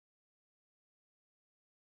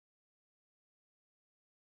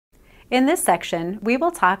In this section, we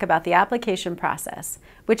will talk about the application process,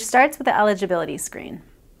 which starts with the eligibility screen.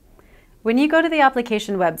 When you go to the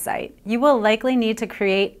application website, you will likely need to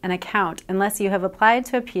create an account unless you have applied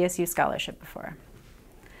to a PSU scholarship before.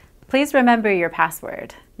 Please remember your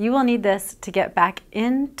password. You will need this to get back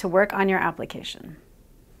in to work on your application.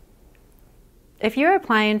 If you're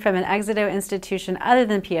applying from an EXITO institution other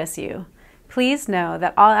than PSU, please know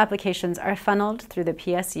that all applications are funneled through the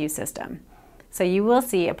PSU system, so you will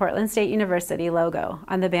see a Portland State University logo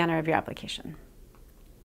on the banner of your application.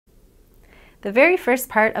 The very first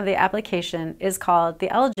part of the application is called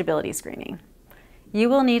the eligibility screening. You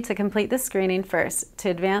will need to complete the screening first to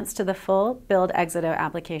advance to the full Build EXITO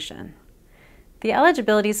application. The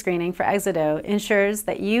eligibility screening for EXITO ensures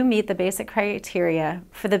that you meet the basic criteria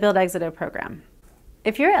for the Build EXITO program.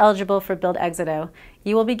 If you're eligible for Build EXITO,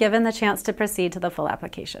 you will be given the chance to proceed to the full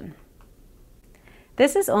application.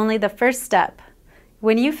 This is only the first step.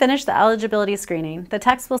 When you finish the eligibility screening, the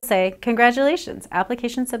text will say, "Congratulations,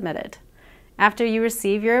 application submitted." After you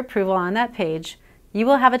receive your approval on that page, you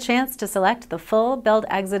will have a chance to select the full Build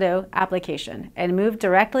EXITO application and move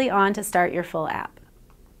directly on to start your full app.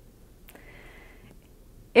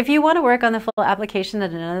 If you want to work on the full application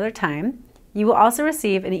at another time, you will also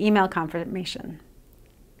receive an email confirmation.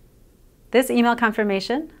 This email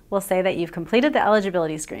confirmation will say that you've completed the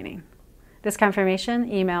eligibility screening. This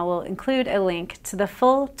confirmation email will include a link to the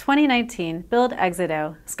full 2019 Build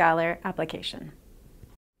EXITO Scholar application.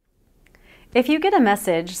 If you get a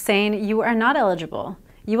message saying you are not eligible,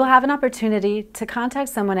 you will have an opportunity to contact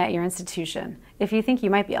someone at your institution if you think you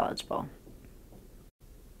might be eligible.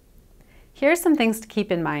 Here are some things to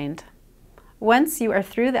keep in mind. Once you are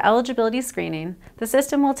through the eligibility screening, the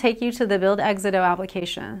system will take you to the Build EXITO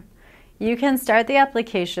application. You can start the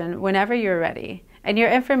application whenever you're ready, and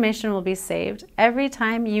your information will be saved every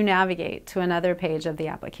time you navigate to another page of the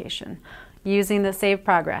application using the Save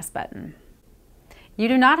Progress button. You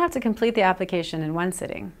do not have to complete the application in one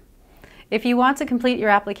sitting. If you want to complete your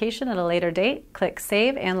application at a later date, click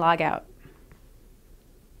Save and log out.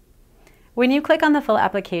 When you click on the full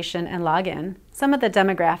application and log in, some of the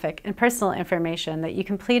demographic and personal information that you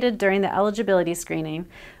completed during the eligibility screening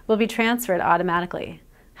will be transferred automatically.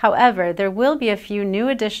 However, there will be a few new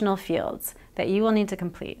additional fields that you will need to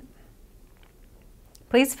complete.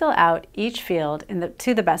 Please fill out each field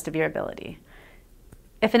to the best of your ability.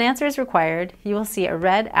 If an answer is required, you will see a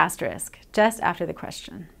red asterisk just after the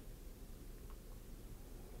question.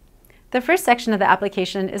 The first section of the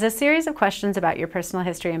application is a series of questions about your personal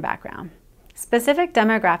history and background. Specific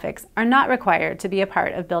demographics are not required to be a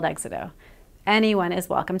part of Build EXITO. Anyone is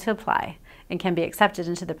welcome to apply and can be accepted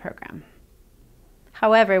into the program.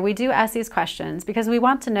 However, we do ask these questions because we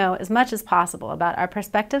want to know as much as possible about our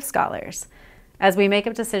prospective scholars as we make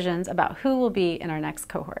up decisions about who will be in our next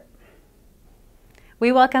cohort.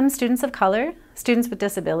 We welcome students of color, students with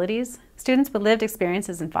disabilities, students with lived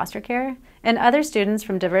experiences in foster care, and other students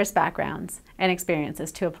from diverse backgrounds and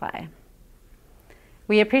experiences to apply.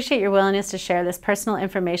 We appreciate your willingness to share this personal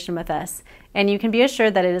information with us, and you can be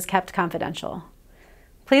assured that it is kept confidential.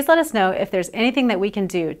 Please let us know if there's anything that we can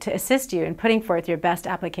do to assist you in putting forth your best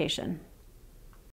application.